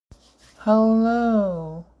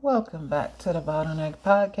Hello, welcome back to the Bottleneck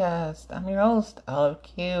Podcast. I'm your host, Olive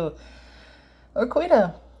Q, or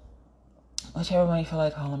Quita, whichever one you feel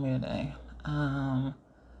like calling me today.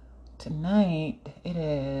 Tonight it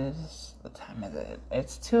is, what time is it?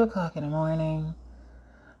 It's 2 o'clock in the morning.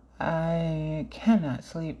 I cannot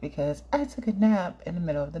sleep because I took a nap in the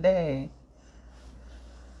middle of the day.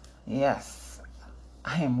 Yes,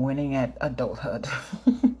 I am winning at adulthood.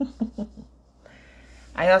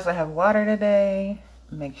 I also have water today.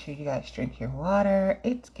 Make sure you guys drink your water.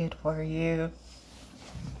 It's good for you.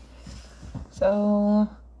 So,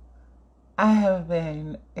 I have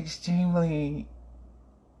been extremely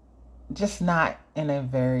just not in a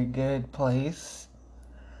very good place.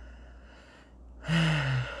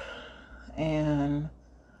 And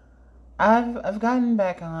I've gotten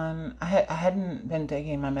back on. I hadn't been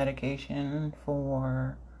taking my medication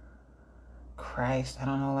for Christ, I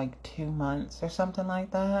don't know, like 2 months or something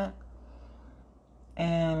like that.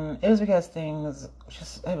 And it was because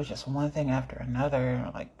it was just one thing after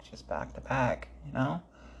another, like just back to back, you know?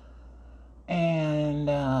 And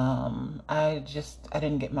I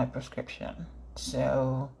didn't get my prescription.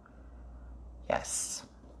 So, yes.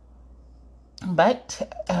 But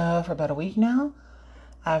for about a week now,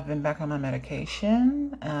 I've been back on my medication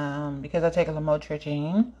because I take a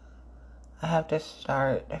lamotrigine. I have to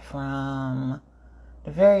start from the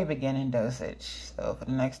very beginning dosage. So for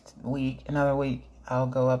the next week, another week, I'll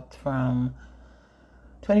go up from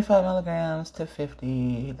 25 milligrams to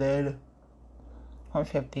 50, then from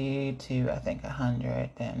 50 to I think 100,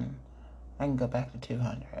 then I can go back to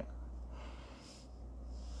 200.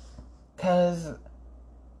 Because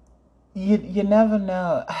you never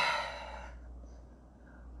know.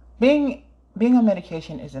 Being on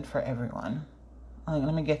medication isn't for everyone. Like,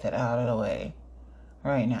 let me get that out of the way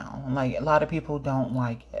right now. Like, a lot of people don't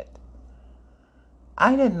like it.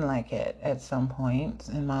 I didn't like it at some point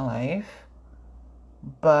in my life,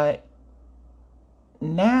 but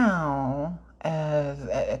now,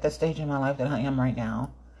 at the stage in my life that I am right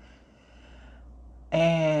now,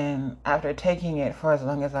 and after taking it for as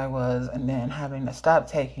long as I was and then having to stop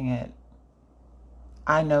taking it,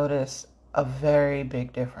 I noticed a very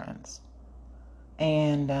big difference.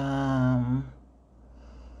 And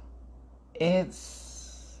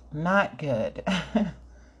it's not good.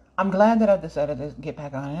 I'm glad that I've decided to get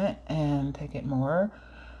back on it and take it more.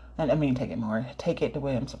 And I mean, take it the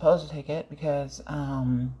way I'm supposed to take it, because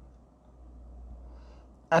I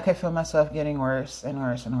could feel myself getting worse and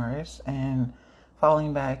worse and worse and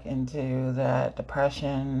falling back into that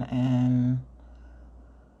depression and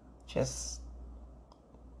just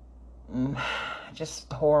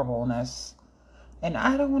horribleness. And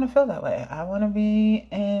I don't want to feel that way. I want to be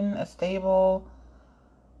in a stable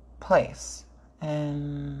place.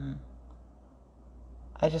 And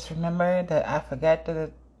I just remembered that I forgot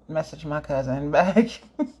to message my cousin back.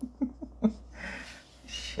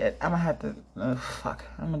 Shit, I'm gonna have to, fuck,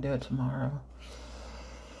 I'm gonna do it tomorrow.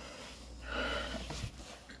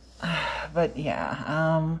 But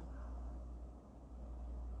yeah,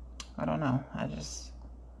 I don't know.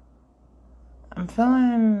 I'm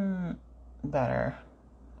feeling better.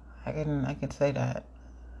 I can say that.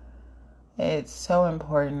 It's so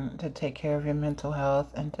important to take care of your mental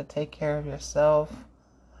health and to take care of yourself.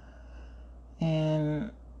 And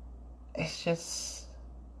it's just,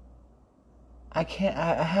 I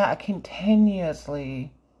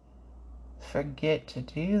continuously forget to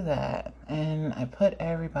do that. And I put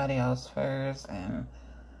everybody else first, and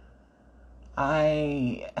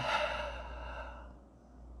I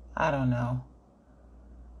don't know.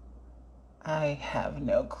 I have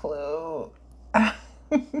no clue.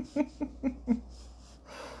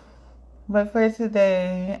 But for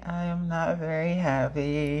today, I am not very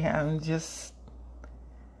happy. I'm just,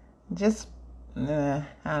 I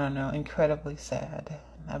don't know, incredibly sad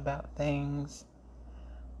about things.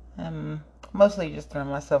 I'm mostly just throwing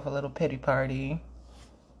myself a little pity party.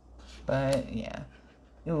 But yeah.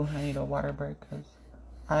 Ooh, I need a water break because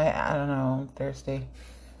I don't know, I'm thirsty.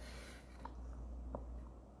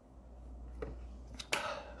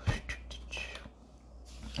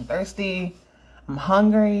 I'm thirsty. I'm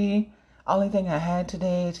hungry. Only thing I had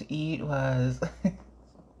today to eat was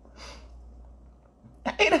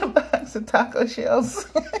I ate a box of taco shells.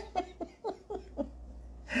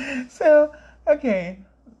 So, okay,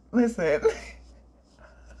 listen.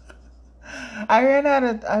 I ran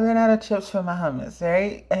out of chips for my hummus,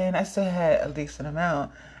 right? And I still had a decent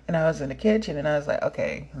amount. And I was in the kitchen and I was like,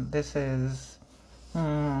 okay, this is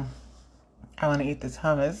I want to eat this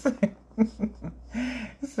hummus.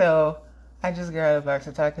 So I just grabbed a box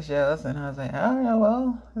of taco shells and I was like, oh yeah,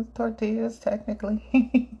 well, it's tortillas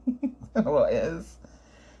technically. Well, it is.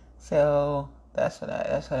 So that's what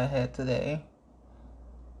I had today.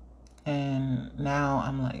 And now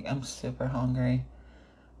I'm super hungry.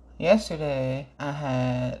 Yesterday I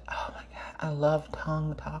had, oh my God, I love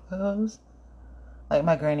tongue tacos. Like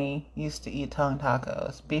my granny used to eat tongue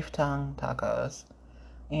tacos, beef tongue tacos.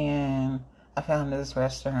 And I found this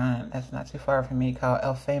restaurant that's not too far from me called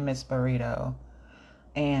El Famous Burrito.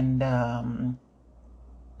 And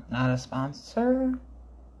not a sponsor.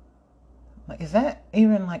 Like, is that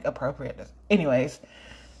even like appropriate? Anyways,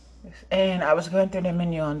 and I was going through the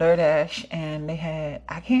menu on DoorDash, and they had,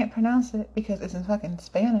 I can't pronounce it because it's in fucking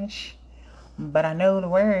Spanish, but I know the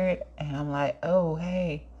word, and I'm like, oh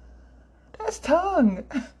hey, that's tongue,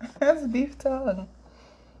 that's beef tongue,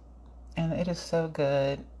 and it is so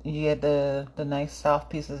good. You get the nice soft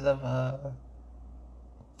pieces of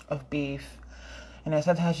beef, and then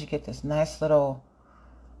sometimes you get this nice little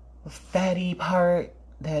fatty part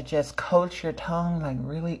that just coats your tongue like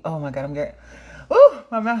really. Oh my God, I'm getting, ooh,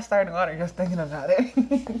 my mouth's starting to water just thinking about it.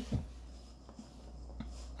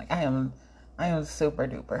 Like I am super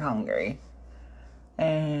duper hungry,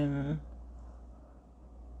 and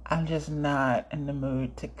I'm just not in the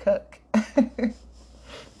mood to cook.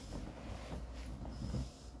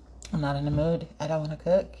 I'm not in the mood. I don't want to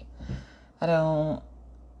cook. I don't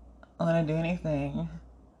want to do anything.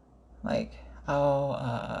 Like,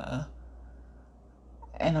 oh,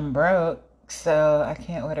 and I'm broke, so I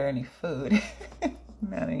can't order any food.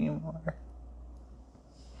 Not anymore.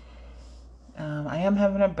 I am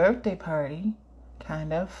having a birthday party,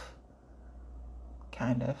 kind of,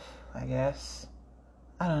 I guess.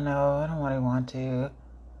 I don't know. I don't really want to.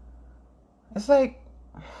 It's like,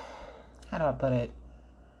 how do I put it?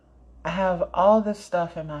 I have all this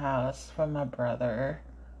stuff in my house from my brother,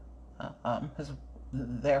 his,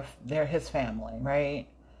 they're his family, right?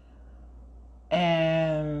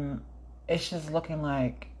 And it's just looking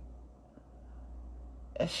like,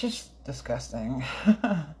 it's just disgusting.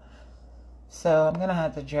 So I'm gonna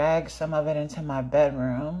have to drag some of it into my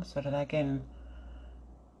bedroom so that I can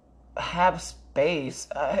have space.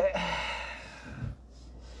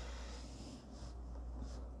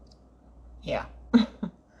 Yeah.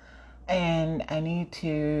 And I need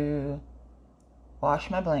to wash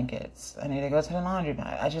my blankets. I need to go to the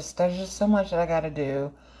laundromat. There's just so much that I gotta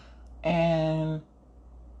do. And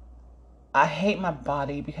I hate my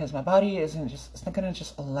body because my body it's not gonna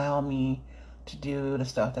just allow me to do the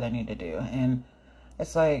stuff that I need to do. And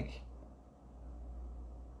it's like,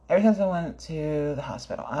 ever since I went to the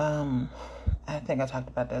hospital, I think I talked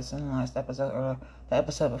about this in the last episode or the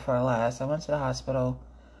episode before last. I went to the hospital,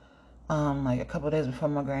 like a couple days before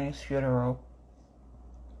my granny's funeral,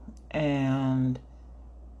 and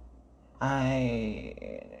I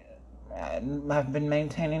I've been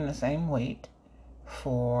maintaining the same weight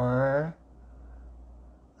for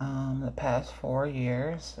the past 4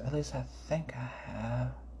 years. At least I think I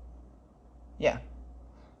have. Yeah,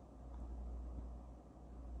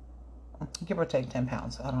 give or take 10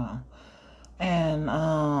 pounds. I don't know. And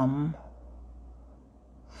I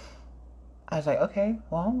was like, okay,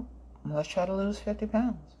 well, let's try to lose 50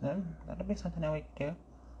 pounds. Then that'll be something that we can do.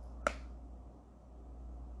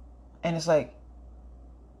 And it's like,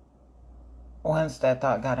 once that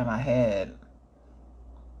thought got in my head,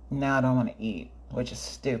 now I don't want to eat, which is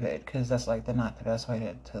stupid because that's like not the best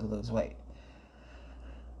way to lose weight.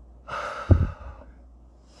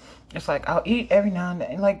 It's like I'll eat every now and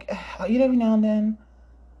then. Like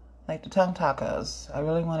the tongue tacos. I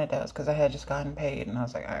really wanted those because I had just gotten paid, and I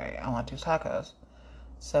was like, all right, I want 2 tacos.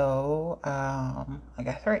 So I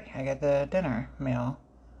got 3. I got the dinner meal,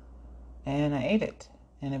 and I ate it,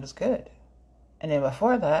 and it was good. And then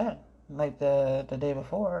before that, like the day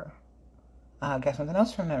before, I got something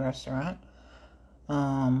else from that restaurant.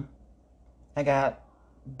 I got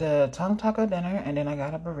the tongue taco dinner, and then I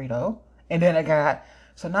got a burrito, and then I got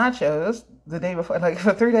some nachos the day before. Like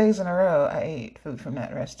for 3 days in a row, I ate food from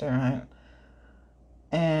that restaurant,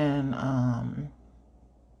 and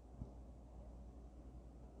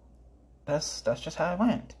that's just how it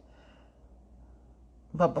went.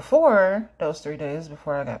 But before those 3 days,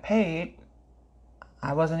 before I got paid,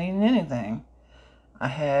 I wasn't eating anything.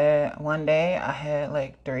 One day I had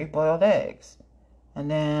like 3 boiled eggs. And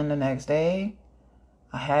then the next day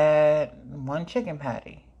I had 1 chicken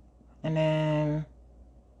patty. And then,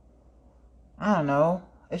 I don't know,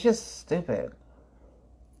 it's just stupid.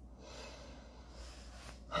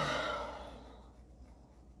 I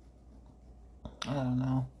don't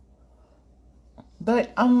know.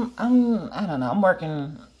 But I don't know, I'm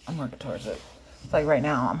working towards it. It's like right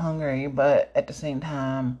now I'm hungry, but at the same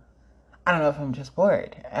time, I don't know if I'm just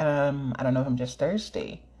bored. I don't know if I'm just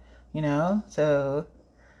thirsty. you know? So,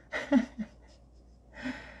 I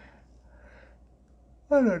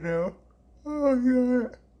don't know. Oh,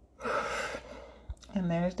 God. And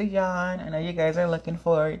there's the yawn. I know you guys are looking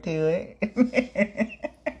forward to it.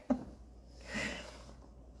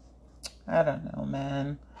 I don't know,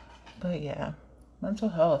 man. But yeah, mental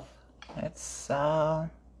health. It's uh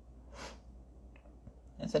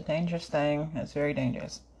it's a dangerous thing. It's very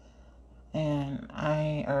dangerous. And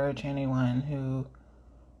I urge anyone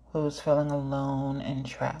who's feeling alone and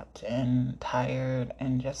trapped and tired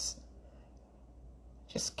and just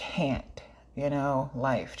can't,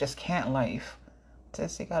 life, just can't life, to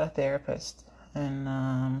seek out a therapist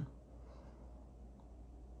and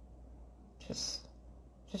just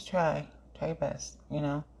try your best,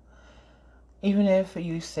 even if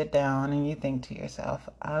you sit down and you think to yourself,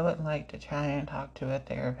 I would like to try and talk to a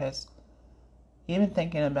therapist. Even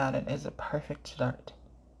thinking about it is a perfect start.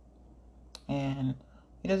 And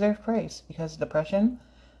you deserve praise, because depression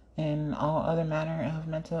and all other manner of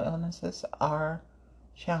mental illnesses are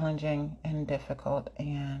challenging and difficult,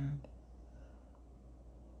 and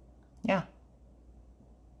yeah,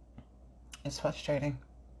 it's frustrating.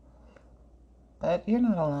 But you're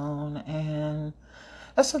not alone, and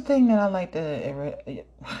that's the thing that I like to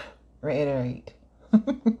reiterate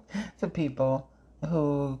to people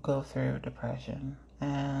who go through depression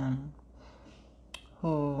and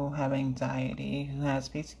who have anxiety, who has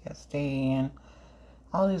PTSD, and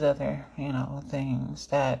all these other, things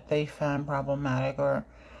that they find problematic, or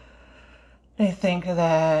they think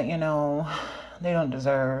that, they don't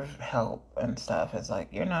deserve help and stuff. It's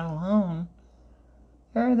like, you're not alone.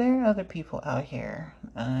 There are other people out here,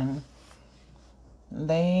 and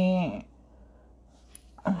they,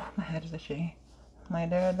 oh, my head is itchy. Like,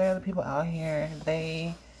 there are other people out here.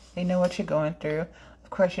 They know what you're going through. Of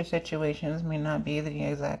course, your situations may not be the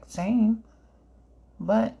exact same,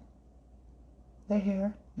 but they're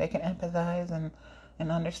here. They can empathize and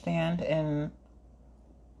understand, and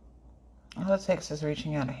all it takes is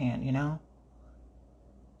reaching out a hand,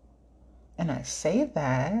 And I say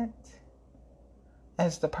that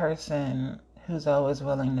as the person who's always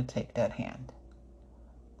willing to take that hand.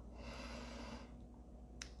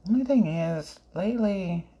 The only thing is,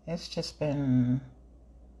 lately, it's just been,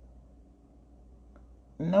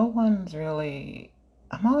 no one's really,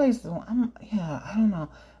 I'm always the one, I don't know.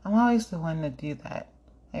 I'm always the one to do that.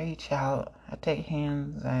 I reach out, I take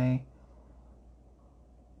hands, I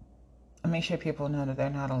make sure people know that they're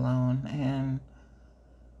not alone, and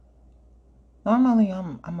normally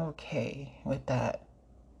I'm okay with that.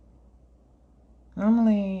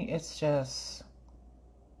 Normally it's just,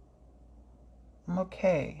 I'm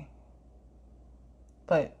okay.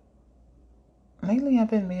 But lately I've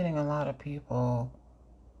been meeting a lot of people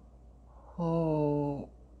who,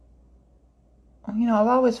 I've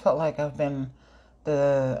always felt like I've been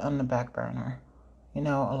on the back burner, a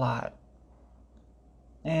lot.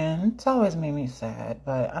 And it's always made me sad,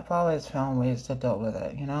 but I've always found ways to deal with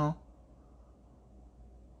it,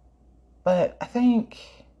 But I think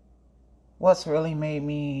what's really made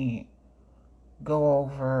me go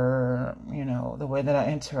over, the way that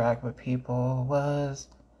I interact with people was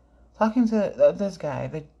talking to this guy,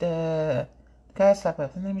 the guy I slept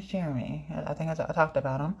with. His name is Jeremy. I think I talked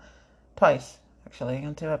about him twice, actually,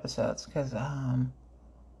 on 2 episodes, because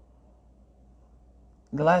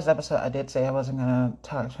the last episode I did say I wasn't gonna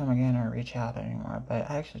talk to him again or reach out anymore, but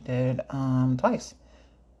I actually did twice.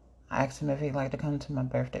 I asked him if he'd like to come to my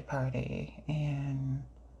birthday party, and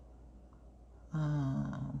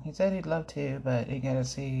he said he'd love to, but he gotta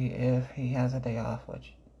see if he has a day off,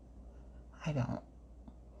 which I don't.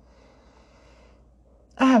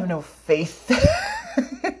 I have no faith.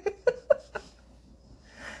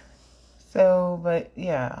 So, but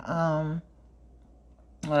yeah,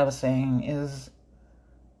 what I was saying is,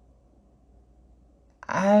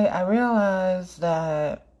 I realized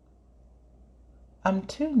that I'm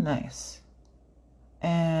too nice,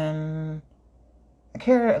 and I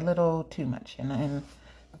care a little too much, and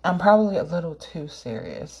I'm probably a little too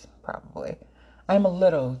serious. Probably, I'm a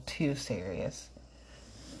little too serious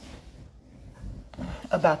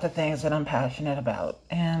about the things that I'm passionate about,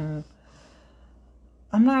 and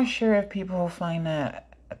I'm not sure if people find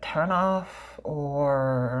that a turnoff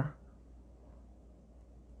or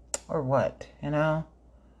what,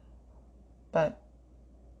 But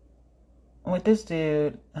with this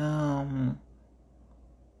dude,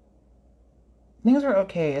 things were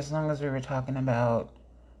okay as long as we were talking about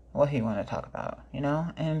what he wanted to talk about,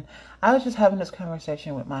 And I was just having this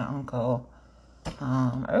conversation with my uncle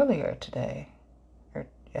earlier today, or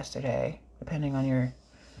yesterday, depending on your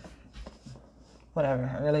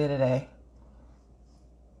whatever, earlier today.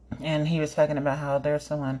 And he was talking about how there's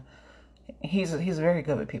someone, he's very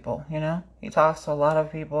good with people, you know? He talks to a lot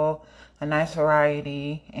of people, a nice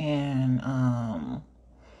variety, and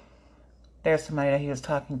there's somebody that he was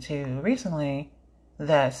talking to recently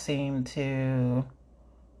that seemed to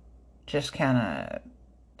just kind of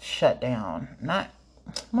shut down. Not,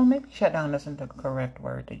 well, maybe shut down isn't the correct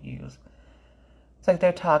word to use. It's like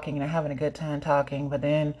they're talking, they're having a good time talking, but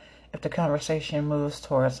then if the conversation moves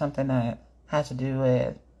towards something that has to do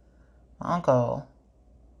with my uncle,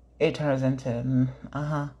 it turns into,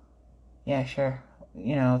 yeah, sure,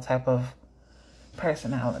 you know, type of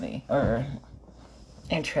personality or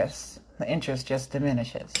interest. The interest just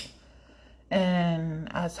diminishes. And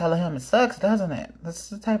I was telling him, it sucks, doesn't it? This is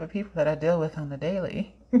the type of people that I deal with on the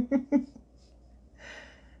daily.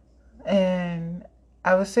 And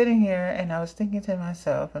I was sitting here and I was thinking to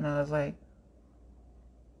myself, and I was like,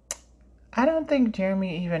 I don't think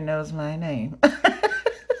Jeremy even knows my name.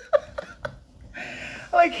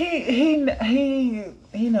 Like he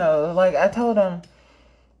knows. Like I told him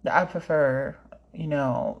that I prefer, you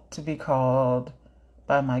know, to be called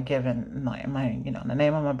by my given, you know, the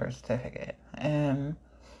name of my birth certificate. And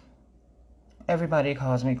everybody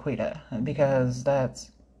calls me Quita because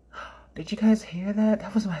that's, did you guys hear that?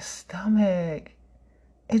 That was my stomach.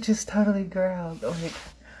 It just totally growled. Like,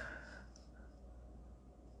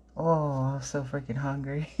 oh, I'm so freaking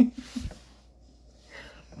hungry.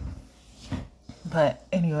 But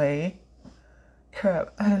anyway,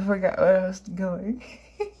 crap, I forgot where I was going.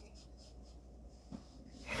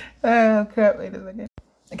 Oh, crap, wait a second.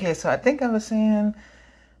 Okay, so I think I was saying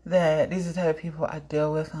that these are the type of people I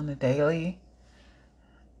deal with on the daily,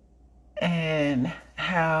 and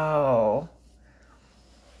how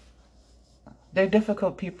they're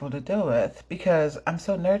difficult people to deal with because I'm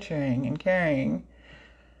so nurturing and caring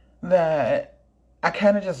that I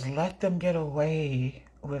kind of just let them get away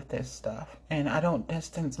with this stuff, and I don't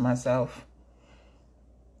distance myself.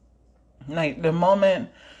 Like the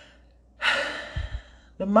moment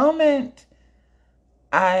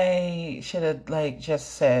I should have like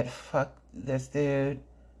just said fuck this dude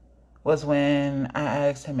was when I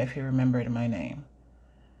asked him if he remembered my name,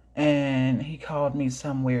 and he called me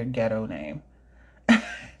some weird ghetto name.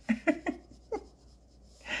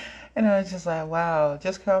 And I was just like, wow,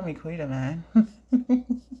 just call me Quita, man.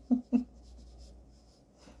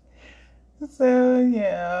 So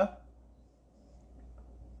yeah,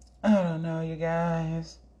 I don't know, you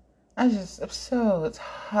guys. I'm so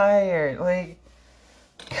tired. Like,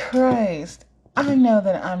 Christ, I know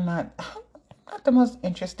that I'm not the most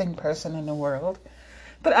interesting person in the world,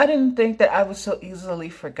 but I didn't think that I was so easily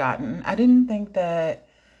forgotten. I didn't think that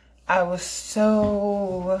I was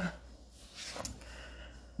so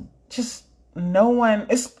just no one.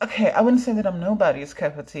 It's okay. I wouldn't say that I'm nobody's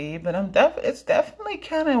cup of tea, but it's definitely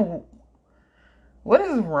kind of what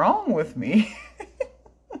is wrong with me.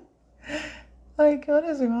 Like, what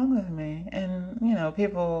is wrong with me? And, you know,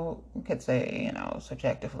 people could say, you know,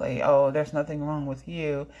 subjectively, oh, there's nothing wrong with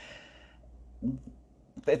you.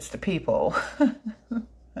 It's the people. And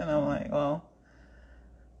I'm like, well,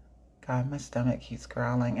 God, my stomach keeps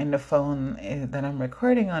growling. And the phone that I'm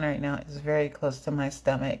recording on right now is very close to my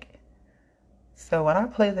stomach. So when I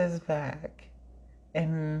play this back,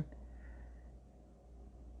 and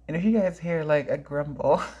if you guys hear like a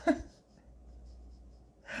grumble,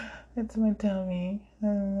 it's my tummy.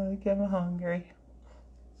 I'm hungry.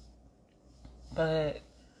 But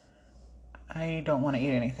I don't want to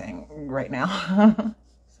eat anything right now.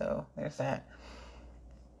 So there's that.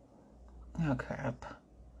 Oh, crap.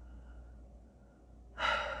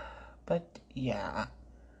 But yeah,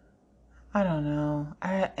 I don't know.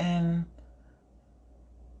 And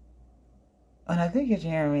when I think of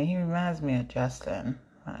Jeremy, he reminds me of Justin,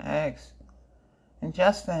 my ex. And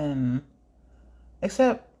Justin,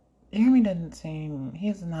 except Jeremy doesn't seem, he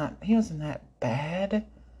wasn't that bad.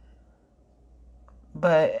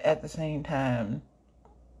 But at the same time,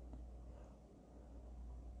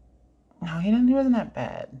 no, he wasn't that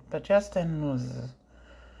bad. But Justin was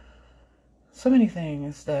so many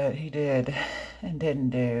things that he did and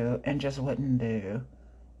didn't do and just wouldn't do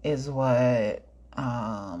is what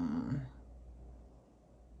kind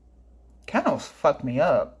of fucked me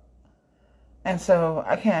up. And so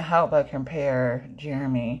I can't help but compare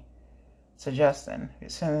Jeremy to Justin,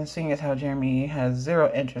 seeing as how Jeremy has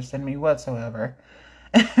zero interest in me whatsoever.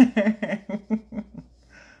 And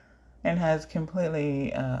has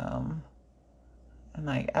completely and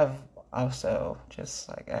like I've also just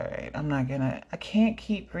like, all right, I can't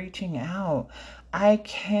keep reaching out. I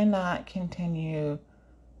cannot continue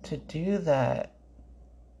to do that.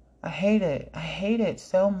 I hate it. I hate it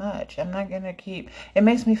so much. I'm not gonna keep. It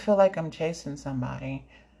makes me feel like I'm chasing somebody,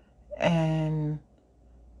 and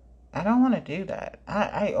I don't want to do that.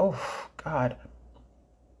 Oh God,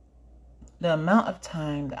 the amount of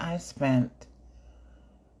time that I spent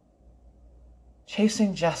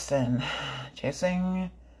chasing Justin,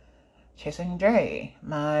 chasing Dre,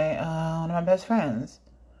 my one of my best friends,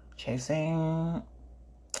 chasing,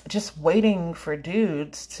 just waiting for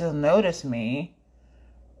dudes to notice me.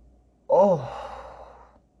 Oh,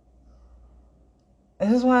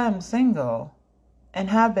 this is why I'm single and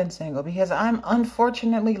have been single, because I'm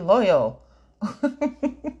unfortunately loyal.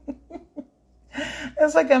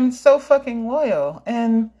 It's like I'm so fucking loyal,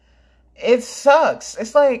 and it sucks.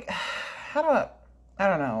 It's like, how do I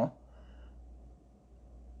don't know.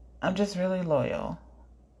 I'm just really loyal.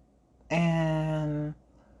 And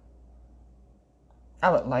I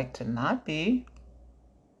would like to not be.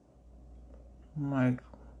 Like,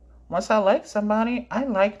 once I like somebody, I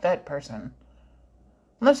like that person.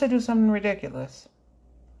 Unless they do something ridiculous.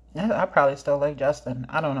 I probably still like Justin.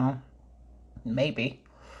 I don't know. Maybe.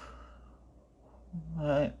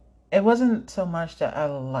 But it wasn't so much that I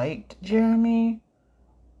liked Jeremy.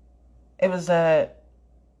 It was that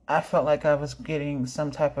I felt like I was getting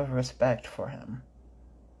some type of respect for him.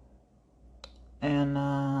 And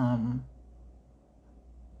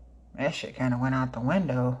that shit kind of went out the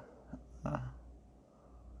window. Uh,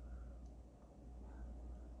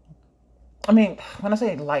 I mean, when I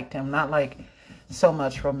say liked him, not like so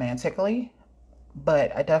much romantically,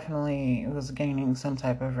 but I definitely was gaining some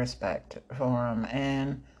type of respect for him.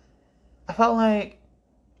 And I felt like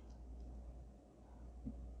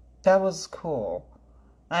that was cool.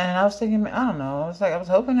 And I was thinking, I don't know, I was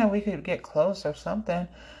hoping that we could get close or something.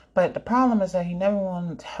 But the problem is that he never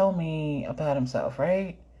wanted to tell me about himself,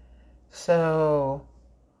 right? So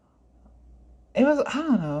it was, I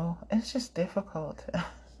don't know, it's just difficult.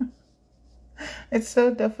 It's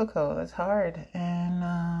so difficult. It's hard.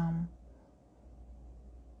 And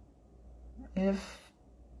if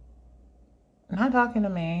not talking to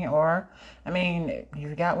me, or, I mean, if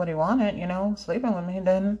you got what he wanted, sleeping with me,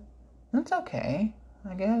 then it's okay,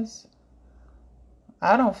 I guess.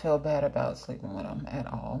 I don't feel bad about sleeping with him at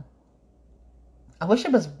all. I wish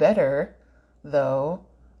it was better, though.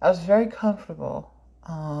 I was very comfortable.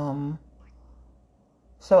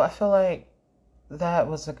 So I feel like that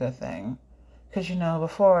was a good thing. Because,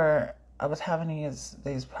 before I was having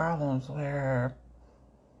these problems where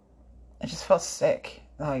I just felt sick.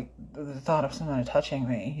 Like the thought of someone touching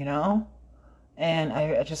me, And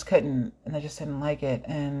I just couldn't, and I just didn't like it.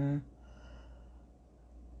 And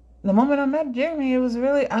the moment I met Jeremy, I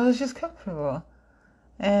was just comfortable.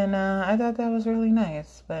 And I thought that was really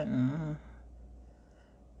nice. But,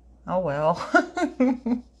 oh well.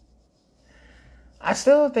 I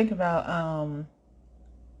still think about,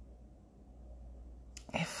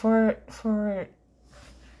 for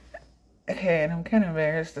okay, and I'm kind of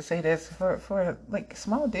embarrassed to say this, for like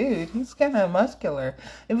small dude, he's kind of muscular.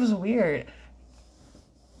 It was weird.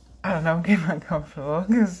 I don't know, I'm getting uncomfortable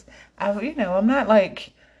because I'm not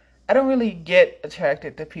like, I don't really get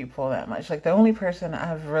attracted to people that much. Like the only person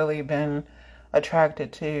I've really been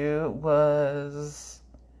attracted to was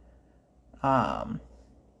um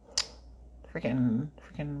freaking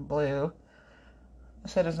Blue. I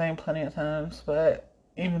said his name plenty of times, but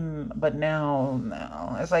now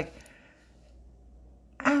no, it's like,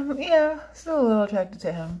 yeah, still a little attracted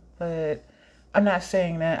to him, but I'm not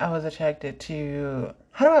saying that I was attracted to.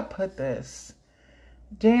 How do I put this?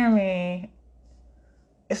 Jeremy,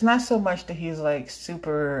 it's not so much that he's like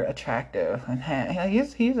super attractive and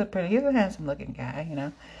he's a handsome looking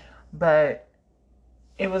guy, But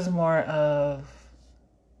it was more of,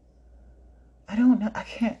 I don't know.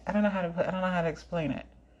 I don't know how to explain it.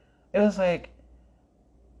 It was like,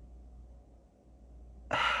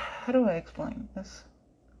 how do I explain this?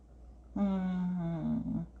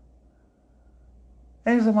 Mm.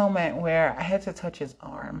 There's a moment where I had to touch his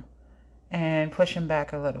arm and push him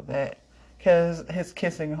back a little bit because his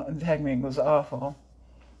kissing technique was awful.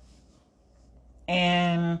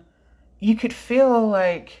 And you could feel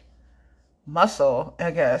like muscle,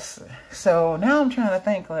 I guess. So now I'm trying to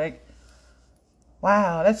think like,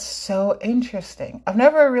 wow, that's so interesting. I've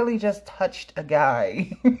never really just touched a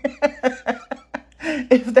guy,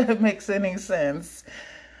 if that makes any sense.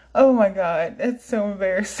 Oh my God, that's so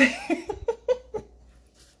embarrassing.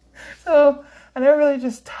 So I never really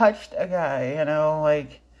just touched a guy,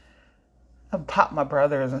 like I pop my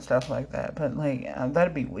brothers and stuff like that, but like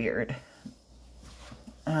that'd be weird.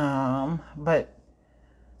 But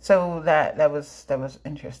so that was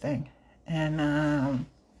interesting, and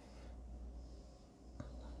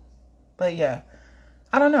But yeah,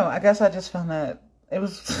 I don't know. I guess I just found that it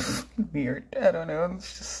was weird. I don't know.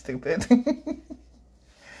 It's just stupid.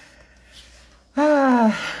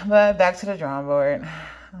 But back to the drawing board.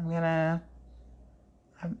 I'm gonna.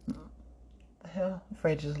 The hell, the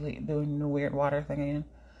fridge is doing the weird water thing again.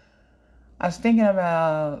 I was thinking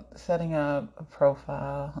about setting up a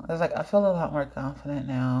profile. I was like, I feel a lot more confident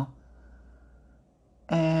now,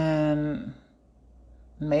 and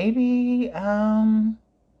maybe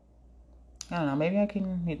I don't know. Maybe I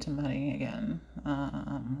can meet somebody again.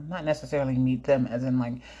 Not necessarily meet them as in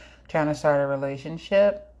like trying to start a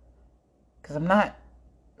relationship, because I'm not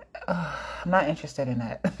interested in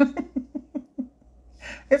that.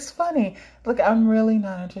 It's funny. Look, I'm really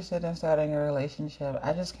not interested in starting a relationship.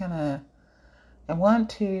 I just kind of I want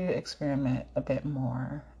to experiment a bit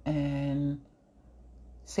more and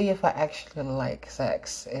see if I actually like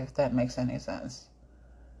sex, if that makes any sense.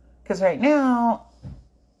 Because right now,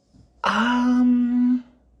 I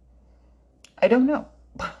don't know.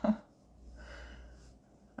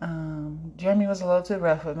 Jeremy was a little too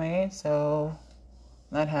rough with me, so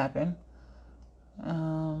that happened.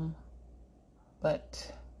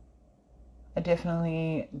 But I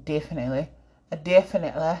definitely, I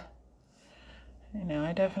definitely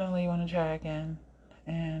want to try again.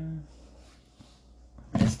 And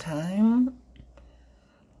this time,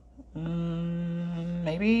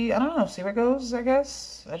 maybe, I don't know, see where it goes, I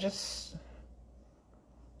guess. I just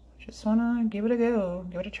want to give it a go,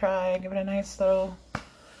 give it a try, give it a nice little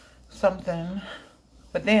something.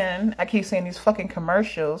 But then I keep seeing these fucking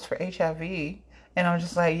commercials for HIV, and I'm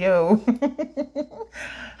just like, yo,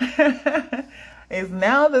 is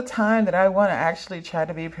now the time that I want to actually try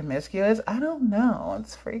to be promiscuous? I don't know.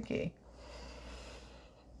 It's freaky.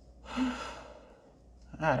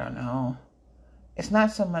 I don't know. It's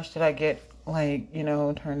not so much that I get like,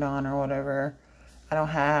 turned on or whatever. I don't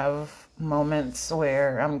have moments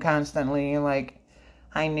where I'm constantly like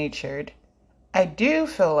high natured. I do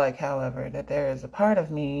feel like, however, that there is a part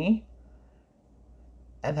of me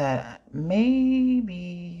that may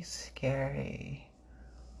be scary,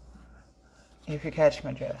 if you catch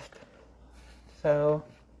my drift. So,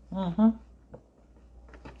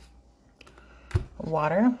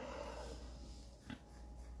 water.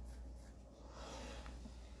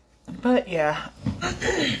 But yeah.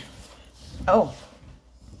 Oh,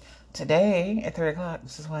 today at 3 o'clock,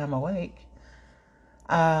 this is why I'm awake.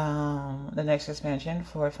 The next expansion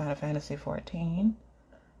for Final Fantasy XIV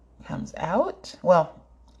comes out. Well,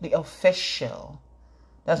 the official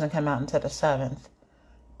doesn't come out until the 7th.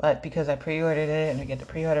 But because I pre-ordered it and I get the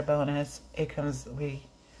pre-order bonus, it comes, we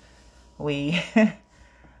I'm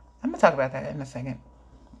going to talk about that in a second.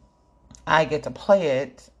 I get to play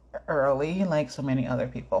it early like so many other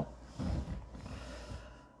people.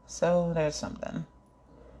 So there's something.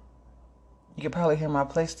 You can probably hear my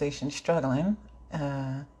PlayStation struggling.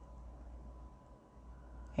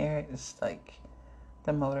 Here it's like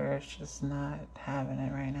the motor is just not having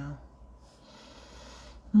it right now.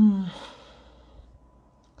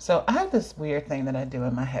 So I have this weird thing that I do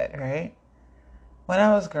in my head, right? When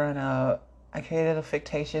I was growing up, I created a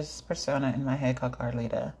fictitious persona in my head called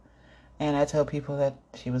Carlita. And I told people that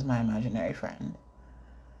she was my imaginary friend.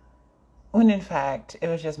 When in fact, it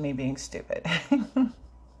was just me being stupid.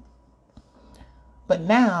 But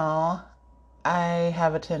now, I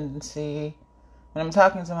have a tendency, when I'm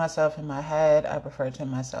talking to myself in my head, I refer to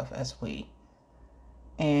myself as we.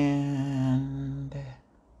 And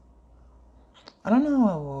I don't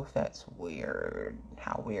know if that's weird,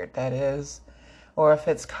 how weird that is, or if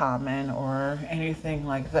it's common or anything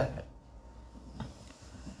like that.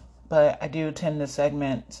 But I do tend to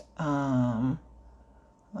segment,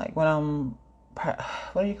 like when I'm,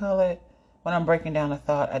 what do you call it? When I'm breaking down a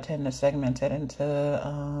thought, I tend to segment it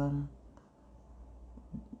into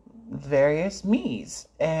various me's.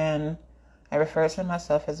 And I refer to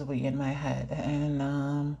myself as we in my head.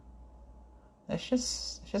 And that's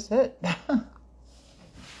just it.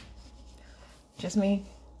 Just me.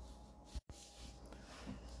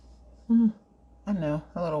 I know,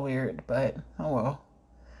 a little weird, but oh well.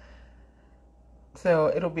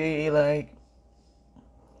 So it'll be like,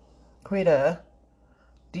 Quita,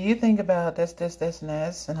 do you think about this, and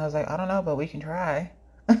this? And I was like, I don't know, but we can try.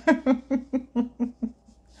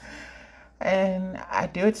 And I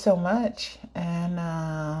do it so much. And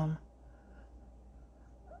I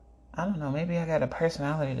don't know, maybe I got a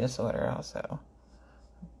personality disorder also.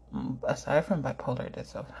 Aside from bipolar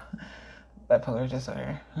disorder. Bipolar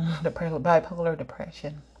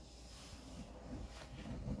depression.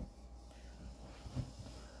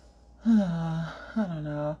 I don't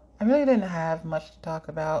know. I really didn't have much to talk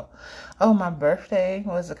about. Oh, my birthday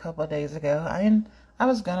was a couple of days ago. I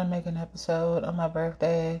was gonna make an episode on my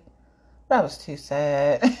birthday, but I was too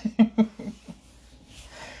sad.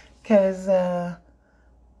 Because, a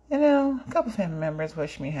couple family members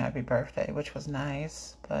wished me happy birthday, which was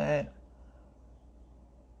nice. But,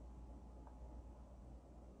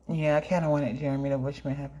 yeah, I kind of wanted Jeremy to wish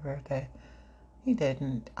me happy birthday. He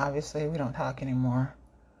didn't. Obviously, we don't talk anymore.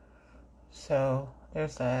 So,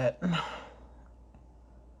 there's that.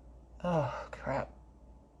 Oh, crap.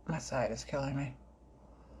 My side is killing me.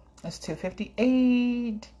 It's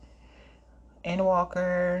 2:58.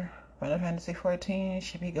 Endwalker, Final Fantasy 14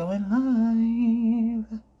 should be going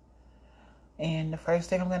live. And the first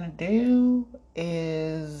thing I'm going to do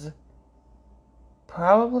is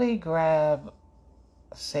probably grab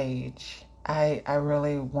Sage. I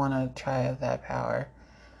really want to try that power.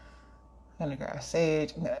 I'm going to grab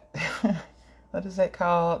Sage. What is it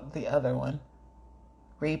called? The other one.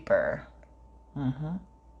 Reaper. That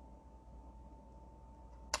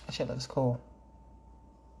shit looks cool.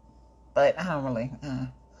 But I don't really.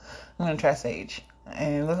 I'm going to try Sage.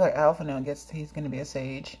 And it looks like Alphinaud he's going to be a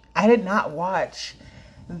Sage. I did not watch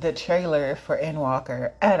the trailer for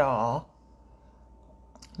Endwalker at all.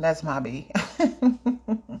 That's my B.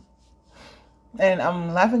 And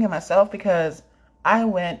I'm laughing at myself because I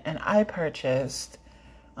went and I purchased,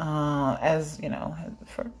 as you know,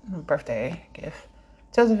 for birthday gift,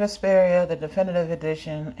 Tales of Vesperia, the definitive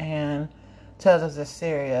edition, and Tales of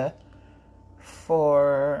Zestiria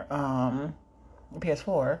for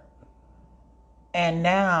PS4. And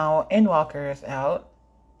now Endwalker is out.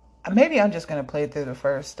 Maybe I'm just gonna play through the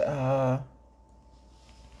first. I'm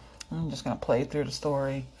just gonna play through the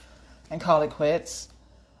story and call it quits.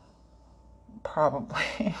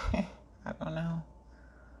 Probably. I don't know.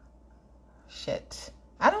 Shit.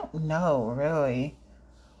 I don't know, really.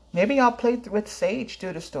 Maybe I'll play with Sage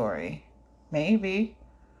through the story. Maybe.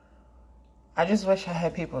 I just wish I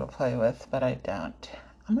had people to play with, but I don't.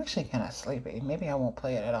 I'm actually kind of sleepy. Maybe I won't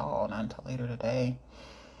play it at all, not until later today.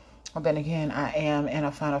 But then again, I am in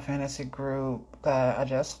a Final Fantasy group that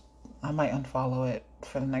I might unfollow it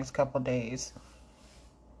for the next couple of days.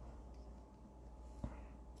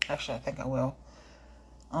 Actually, I think I will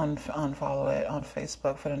unfollow it on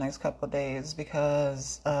Facebook for the next couple of days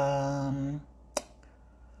because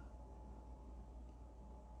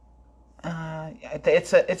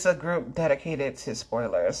it's a group dedicated to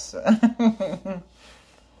spoilers.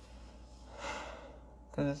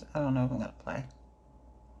 Because I don't know if I'm gonna play.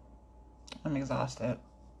 I'm exhausted.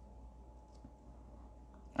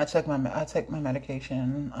 I took my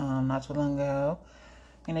medication not too long ago,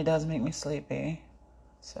 and it does make me sleepy.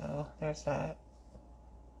 So there's that.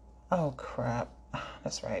 Oh crap,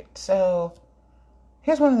 that's right. So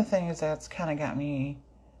here's one of the things that's kind of got me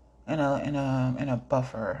in a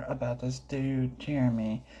buffer about this dude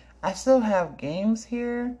Jeremy. I still have games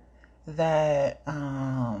here that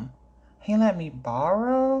he let me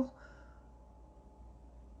borrow,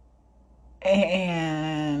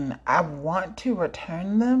 and I want to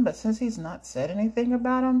return them, but since he's not said anything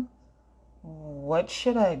about them, what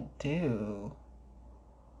should I do?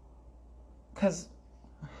 Because,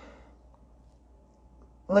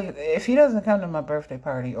 look, if he doesn't come to my birthday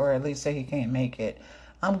party, or at least say he can't make it,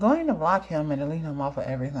 I'm going to block him and delete him off of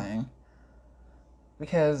everything.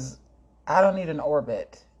 Because I don't need an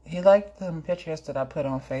orbit. He liked the pictures that I put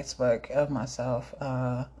on Facebook of myself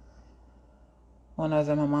when I was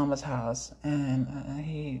at my mama's house. And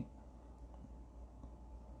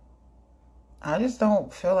I just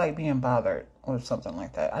don't feel like being bothered with something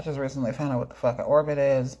like that. I just recently found out what the fuck an orbit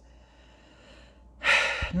is.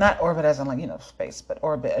 Not orbit as in like, space, but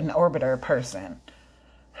an orbiter person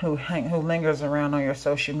who lingers around on your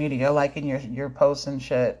social media, liking your posts and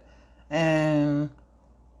shit, and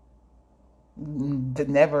that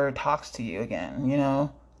never talks to you again,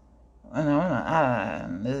 No,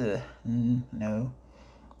 no.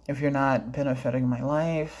 If you're not benefiting my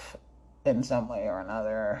life in some way or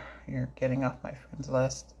another, you're getting off my friends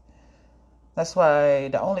list. That's why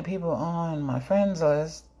the only people on my friends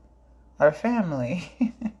list are family.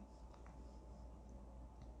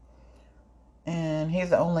 And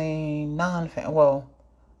he's the only non-fan, well,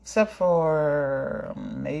 except for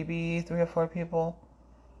maybe 3 or 4 people,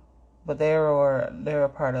 but they're a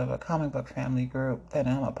part of a comic book family group that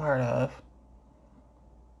I'm a part of,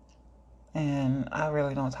 and I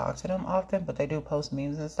really don't talk to them often, but they do post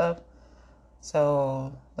memes and stuff,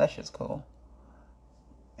 so that's just cool,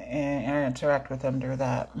 and I interact with them through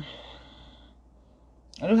that.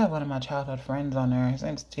 I do have one of my childhood friends on there. His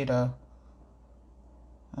name's Tito.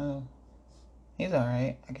 He's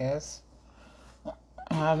alright, I guess.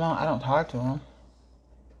 I don't talk to him.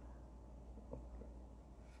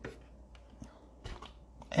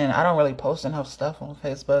 And I don't really post enough stuff on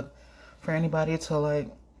Facebook for anybody to like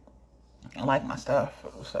my stuff.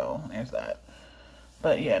 So there's that.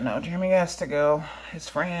 But yeah, no, Jeremy has to go. His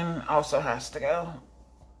friend also has to go.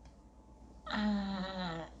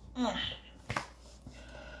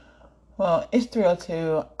 Well, it's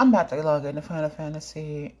 3:02. I'm about to log into Final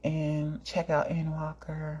Fantasy and check out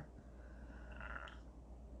Endwalker.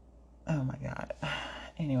 Oh my god.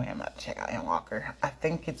 Anyway, I'm about to check out Endwalker. I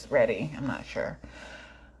think it's ready. I'm not sure.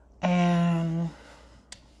 And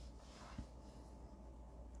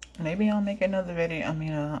maybe I'll make another video.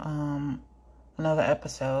 Another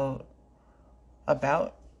episode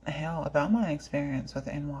about my experience with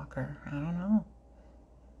Endwalker. I don't know.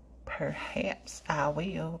 Perhaps I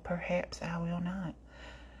will. Perhaps I will not.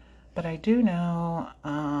 But I do know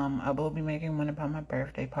I will be making one about my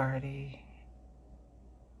birthday party.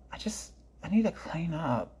 I need to clean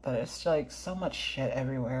up, but it's like so much shit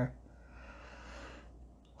everywhere.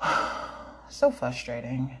 So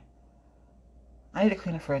frustrating. I need to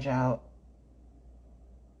clean the fridge out.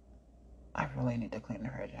 I really need to clean the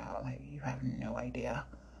fridge out. Like, you have no idea.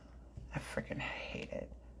 I freaking hate it.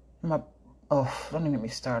 Don't even get me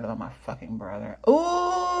started on my fucking brother.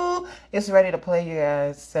 Ooh, it's ready to play, you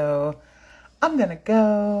guys. So I'm gonna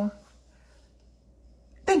go.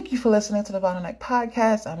 Thank you for listening to the Bottleneck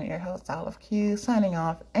Podcast. I'm your host, Olive Q, signing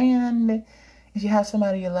off. And if you have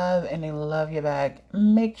somebody you love and they love you back,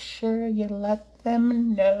 make sure you let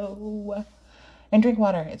them know. And drink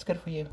water. It's good for you.